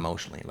myself down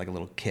emotionally, like a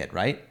little kid,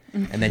 right?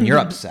 And then you're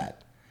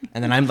upset.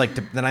 And then I'm like,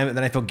 then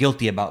I feel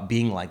guilty about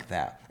being like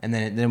that. And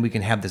then we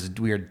can have this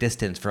weird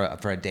distance for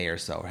a day or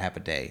so, or half a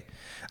day,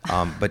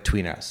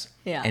 between us.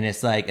 Yeah. And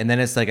it's like,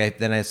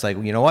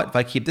 you know what? If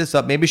I keep this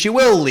up, maybe she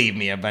will leave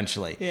me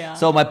eventually. Yeah.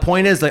 So my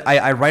point is, like,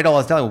 I write all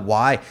this down.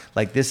 Why?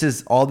 Like, this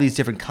is all these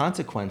different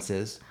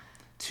consequences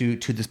to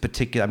this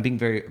particular. I'm being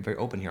very, very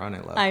open here, aren't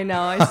I, love? I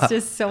know. It's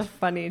just so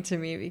funny to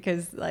me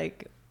because,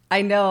 like,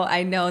 I know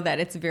that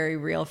it's very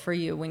real for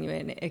you when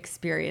you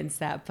experience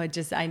that, but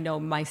just I know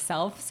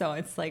myself, so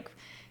it's like,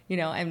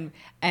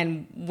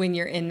 and when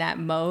you're in that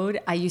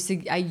mode, I used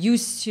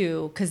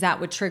to, because that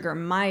would trigger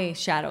my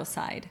shadow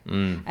side,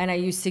 and I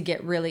used to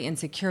get really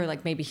insecure,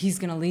 like maybe he's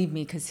gonna leave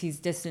me because he's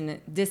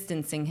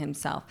distancing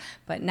himself.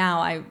 But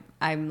now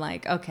I'm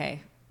like,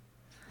 okay.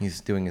 He's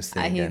doing his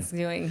thing again. He's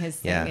doing his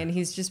thing, and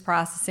he's just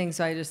processing.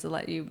 So I just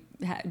let you,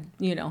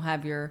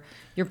 have your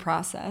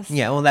process.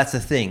 Yeah, well, that's the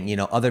thing.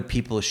 Other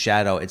people's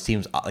shadow, it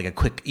seems like a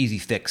quick, easy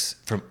fix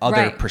from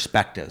other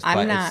perspectives.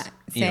 I'm not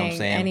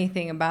saying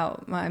anything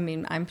about. I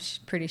mean, I'm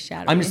pretty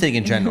shadowy. I'm just saying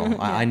in general.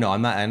 Yeah. I know.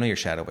 I know you're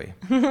shadowy,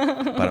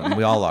 but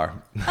we all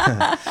are.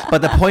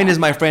 But the point is,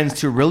 my friends,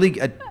 to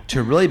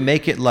really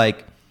make it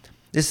like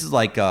this is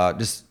like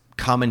just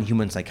common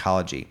human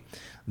psychology,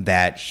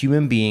 that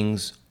human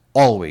beings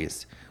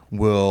always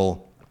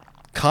will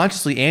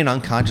consciously and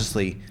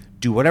unconsciously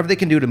do whatever they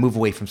can do to move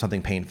away from something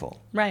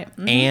painful, right?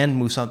 Mm-hmm. And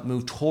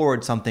move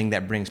towards something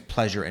that brings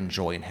pleasure and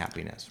joy and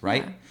happiness,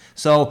 right? Yeah.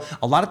 So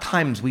a lot of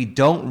times we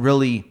don't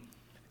really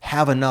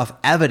have enough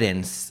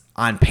evidence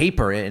on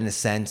paper, in a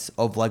sense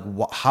of like,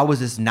 how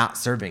is this not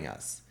serving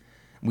us?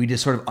 We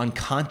just sort of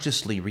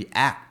unconsciously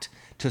react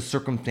to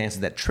circumstances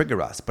that trigger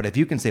us. But if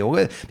you can say,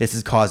 well, this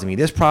is causing me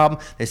this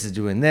problem, this is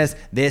doing this,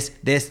 and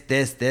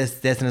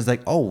it's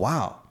like, oh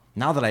wow,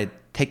 now that I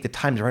take the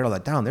time to write all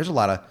that down, there's a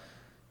lot of,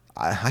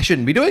 I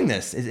shouldn't be doing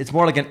this. It's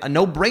more like a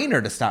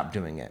no-brainer to stop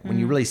doing it when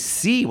you really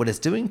see what it's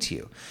doing to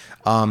you.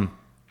 And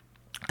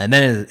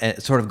then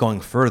sort of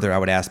going further, I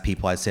would ask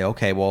people, I'd say,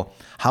 okay, well,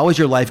 how is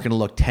your life going to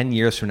look 10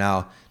 years from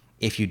now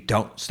if you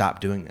don't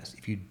stop doing this,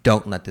 if you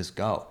don't let this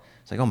go?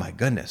 It's like, oh my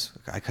goodness,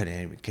 I can't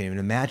even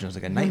imagine. It's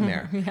like a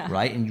nightmare,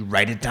 right? And you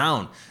write it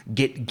down.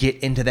 Get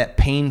into that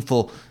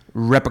painful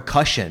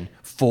repercussion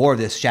for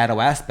this shadow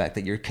aspect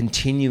that you're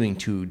continuing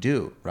to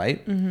do,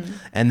 right? Mm-hmm.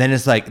 And then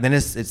it's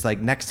like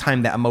next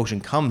time that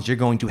emotion comes, you're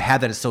going to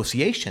have that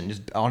association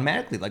just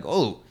automatically, like,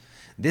 oh,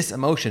 this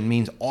emotion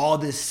means all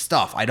this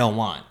stuff I don't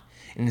want,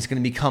 and it's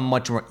going to become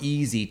much more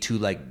easy to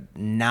like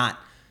not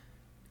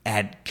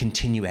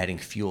continue adding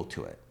fuel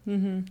to it,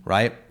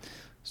 right?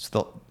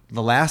 So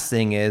the last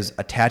thing is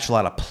attach a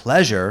lot of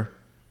pleasure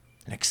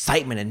and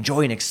excitement and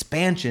joy and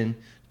expansion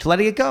to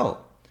letting it go.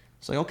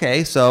 It's like,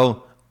 okay,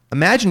 so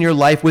imagine your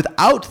life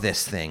without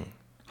this thing.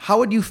 how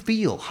would you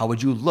feel? How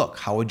would you look?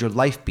 How would your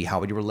life be?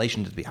 How would your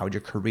relationships be? How would your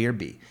career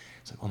be?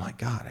 It's like, oh my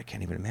God, I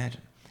can't even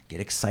imagine.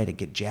 Get excited,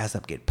 get jazzed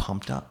up, get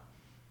pumped up,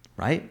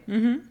 right?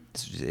 Mm-hmm.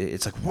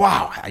 It's like,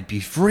 wow, I'd be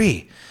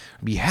free,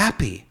 I'd be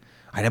happy.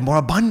 I'd have more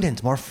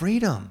abundance, more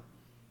freedom.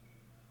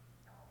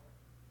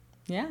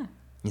 Yeah.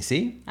 You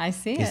see? I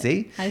see You it.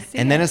 see? I see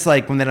and it. then it's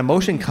like when that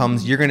emotion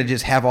comes, you're going to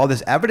just have all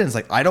this evidence.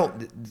 Like,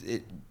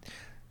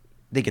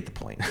 they get the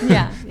point.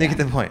 Yeah. They get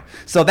the point.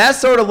 So that's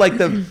sort of like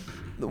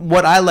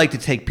what I like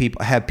to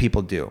have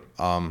people do.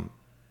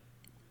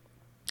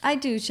 I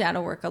do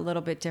shadow work a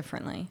little bit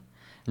differently.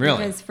 Really?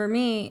 Because for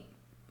me,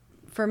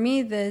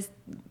 this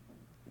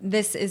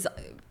is,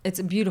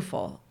 it's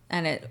beautiful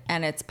and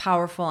it's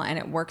powerful and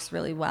it works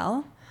really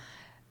well.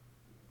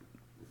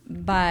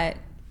 But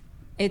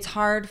it's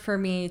hard for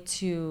me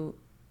to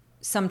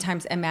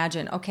sometimes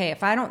imagine, okay,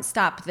 if I don't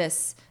stop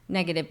this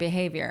negative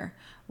behavior,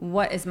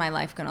 what is my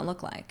life going to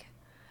look like?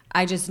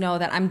 I just know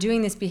that I'm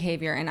doing this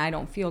behavior and I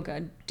don't feel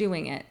good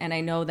doing it. And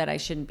I know that I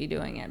shouldn't be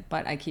doing it,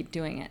 but I keep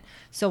doing it.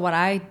 So what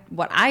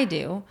I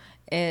do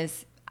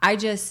is I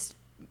just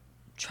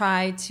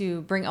try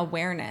to bring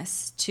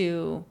awareness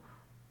to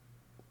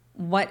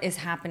what is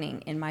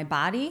happening in my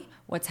body,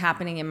 what's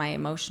happening in my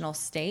emotional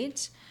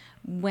state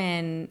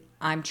when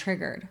I'm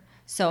triggered.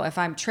 So if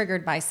I'm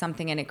triggered by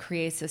something and it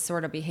creates this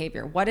sort of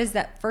behavior, what is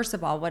that? First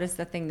of all, what is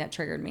the thing that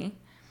triggered me?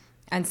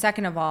 And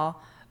second of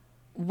all,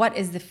 what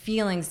is the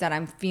feelings that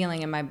I'm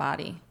feeling in my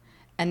body?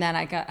 And then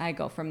I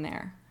go from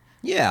there.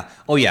 Yeah.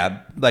 Oh,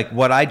 yeah. Like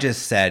what I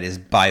just said is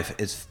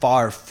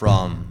far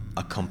from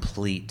a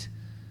complete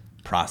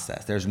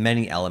process. There's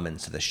many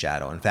elements to the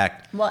shadow. In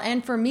fact, well,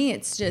 and for me,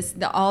 it's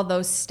just all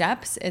those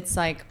steps. It's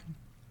like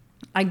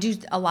I do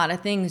a lot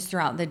of things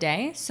throughout the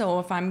day. So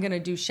if I'm going to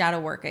do shadow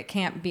work, I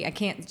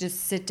can't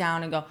just sit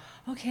down and go,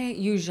 okay,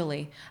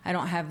 usually I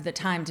don't have the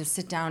time to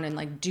sit down and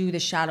like do the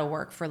shadow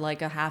work for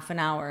like a half an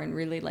hour and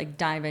really like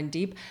dive in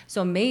deep.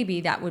 So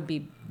maybe that would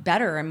be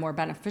better and more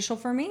beneficial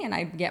for me. And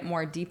I get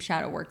more deep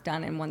shadow work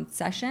done in one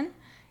session.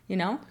 You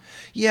know?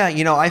 Yeah,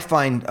 I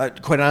find,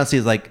 quite honestly,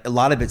 like a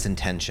lot of it's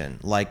intention.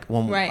 Like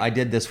when I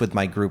did this with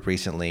my group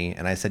recently,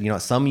 and I said,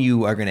 some of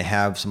you are going to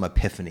have some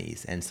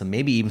epiphanies and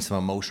maybe even some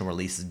emotional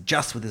releases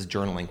just with this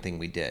journaling thing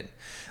we did.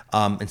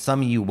 And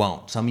some of you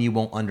won't. Some of you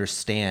won't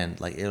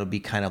understand. Like it'll be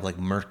kind of like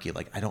murky.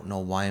 Like, I don't know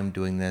why I'm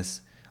doing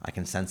this. I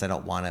can sense I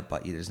don't want it,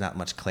 but there's not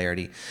much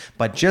clarity.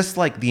 But just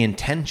like the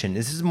intention,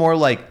 this is more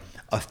like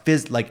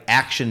like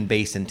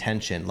action-based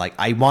intention. Like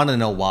I want to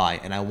know why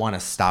and I want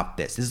to stop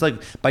this. This is like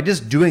by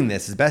just doing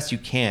this as best you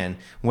can,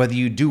 whether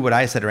you do what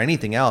I said or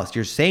anything else,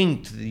 you're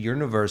saying to the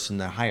universe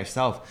and the higher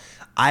self,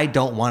 I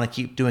don't want to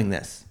keep doing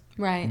this.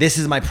 Right. This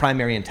is my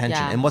primary intention.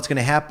 Yeah. And what's going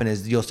to happen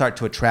is you'll start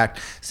to attract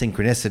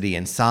synchronicity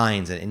and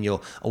signs and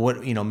you'll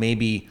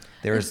maybe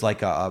there's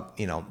like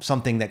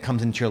something that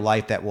comes into your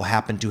life that will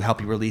happen to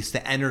help you release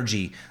the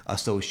energy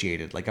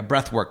associated, like a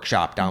breath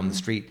workshop down the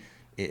street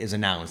is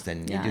announced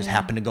and you just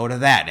happen to go to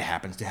that. It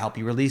happens to help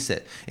you release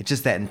it. It's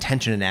just that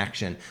intention and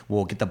action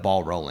will get the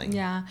ball rolling.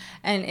 Yeah.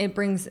 And it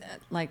brings,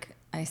 like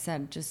I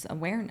said, just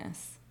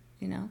awareness,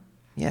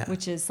 Yeah.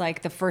 Which is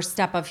like the first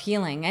step of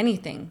healing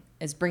anything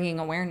is bringing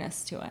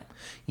awareness to it.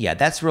 Yeah,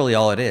 that's really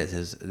all it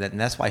is that, and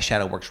that's why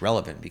shadow work's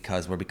relevant,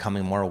 because we're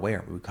becoming more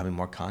aware, we're becoming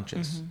more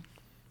conscious.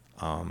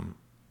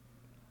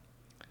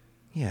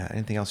 Yeah,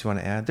 anything else you want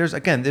to add?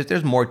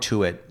 There's more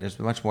to it. There's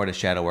much more to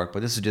shadow work,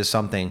 but this is just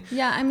something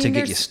to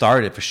get you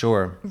started for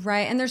sure.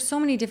 Right, and there's so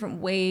many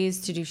different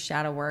ways to do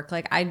shadow work.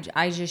 Like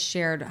I just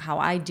shared how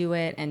I do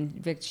it, and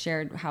Vic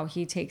shared how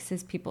he takes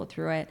his people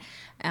through it.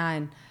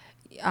 And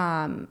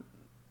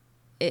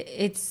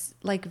it's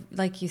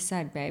like you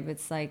said, babe,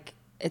 it's like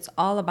it's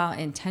all about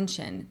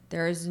intention.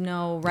 There is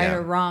no right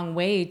or wrong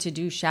way to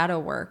do shadow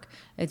work.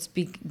 It's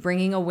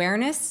bringing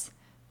awareness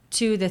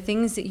to the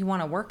things that you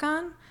want to work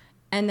on,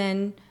 and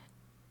then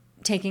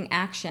taking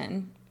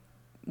action,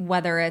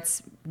 whether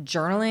it's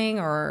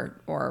journaling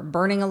or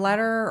burning a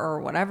letter or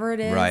whatever it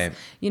is. Right.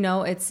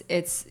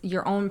 It's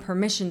your own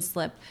permission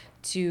slip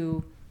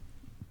to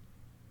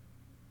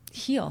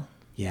heal.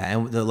 Yeah,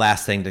 and the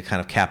last thing to kind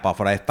of cap off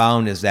what I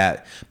found is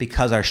that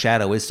because our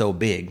shadow is so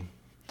big,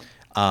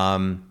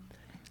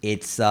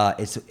 it's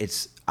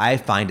I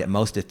find it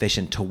most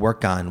efficient to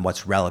work on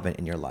what's relevant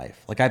in your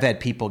life. Like I've had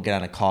people get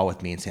on a call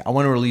with me and say, I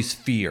want to release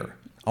fear.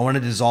 I want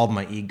to dissolve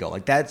my ego.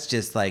 Like that's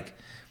just like,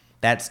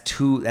 that's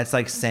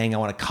like saying I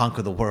want to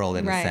conquer the world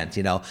in a sense,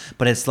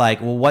 But it's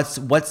like, well,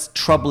 what's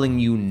troubling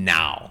you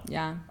now?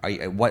 Yeah.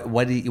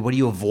 What are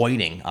you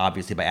avoiding?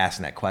 Obviously, by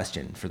asking that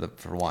question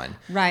for one.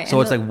 Right.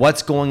 So it's like,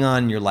 what's going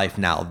on in your life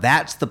now?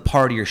 That's the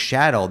part of your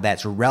shadow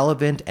that's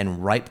relevant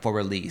and ripe for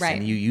release. Right.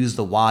 And you use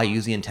the why,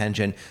 use the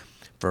intention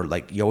for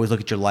like you always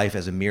look at your life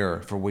as a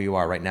mirror for where you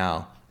are right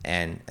now,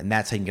 and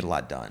that's how you can get a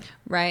lot done.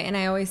 Right. And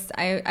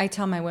I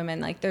tell my women,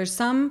 like, there's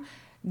some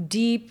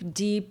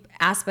deep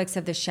aspects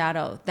of the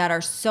shadow that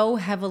are so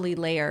heavily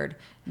layered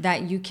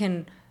that you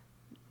can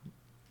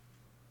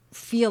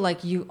feel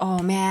like oh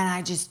man,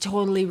 I just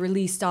totally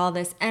released all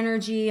this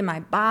energy in my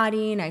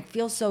body and I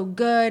feel so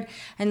good.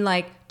 And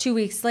like 2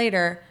 weeks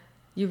later,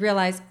 you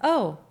realize,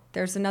 oh,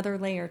 there's another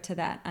layer to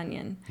that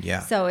onion. Yeah.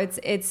 So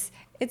it's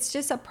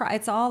just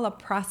it's all a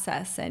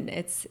process, and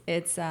it's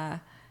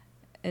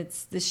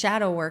the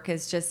shadow work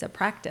is just a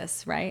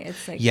practice, right?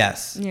 It's like,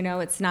 yes,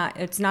 it's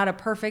not a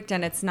perfect,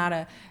 and it's not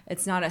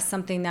a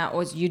something that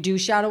was, you do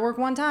shadow work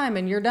one time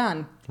and you're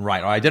done.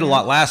 Right. Or I did a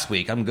lot last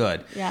week, I'm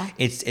good. Yeah.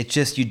 It's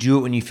just, you do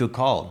it when you feel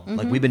called.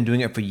 Like, we've been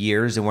doing it for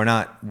years, and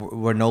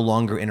we're no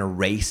longer in a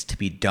race to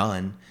be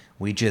done.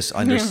 We just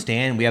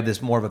understand, we have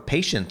this more of a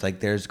patience. Like,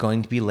 there's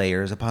going to be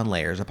layers upon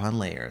layers upon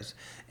layers.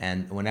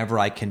 And whenever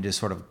I can just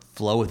sort of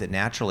flow with it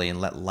naturally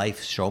and let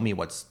life show me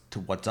what's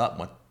up,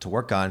 what to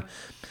work on,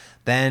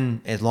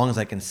 then as long as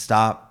I can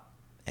stop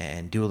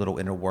and do a little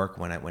inner work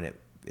when it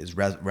is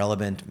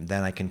relevant,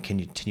 then I can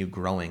continue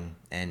growing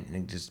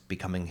and just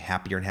becoming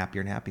happier and happier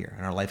and happier.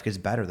 And our life gets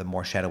better the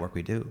more shadow work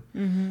we do.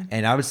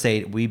 And I would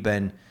say we've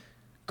been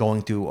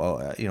going through,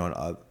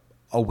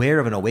 aware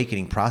of an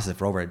awakening process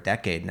for over a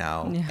decade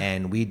now. Yeah.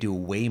 And we do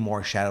way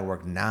more shadow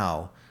work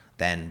now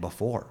than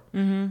before.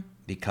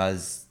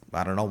 Because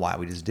I don't know why,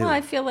 we just do. Well, I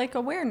feel like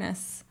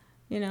awareness.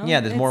 Yeah,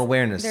 there's more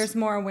awareness. There's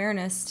more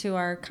awareness to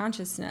our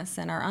consciousness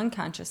and our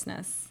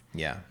unconsciousness.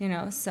 Yeah.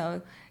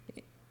 So.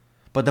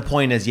 But the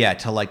point is,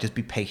 to just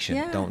be patient.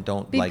 Yeah.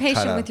 Don't be like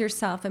patient with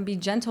yourself, and be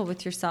gentle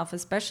with yourself,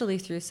 especially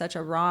through such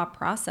a raw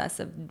process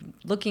of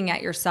looking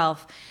at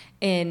yourself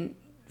in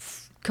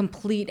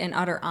complete and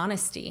utter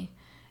honesty.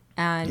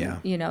 And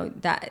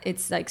that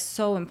it's like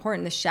so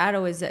important. The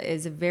shadow is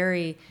a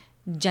very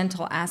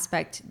gentle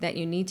aspect that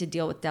you need to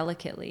deal with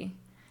delicately.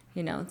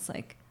 It's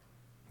like,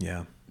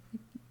 yeah.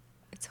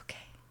 It's okay.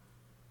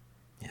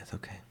 Yeah, it's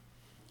okay.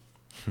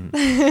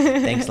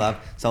 Thanks, love.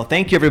 So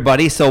thank you,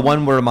 everybody. So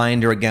one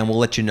reminder, again, we'll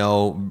let you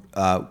know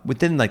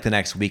within like the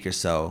next week or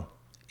so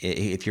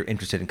if you're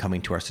interested in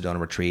coming to our Sedona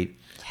retreat.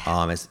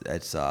 Yeah.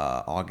 It's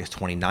August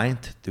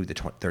 29th through the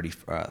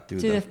 30th.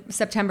 Through the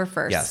September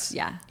 1st. Yes.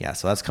 Yeah. Yeah.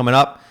 So that's coming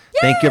up. Yay!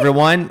 Thank you,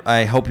 everyone.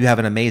 I hope you have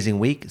an amazing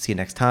week. See you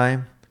next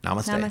time.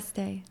 Namaste.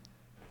 Namaste.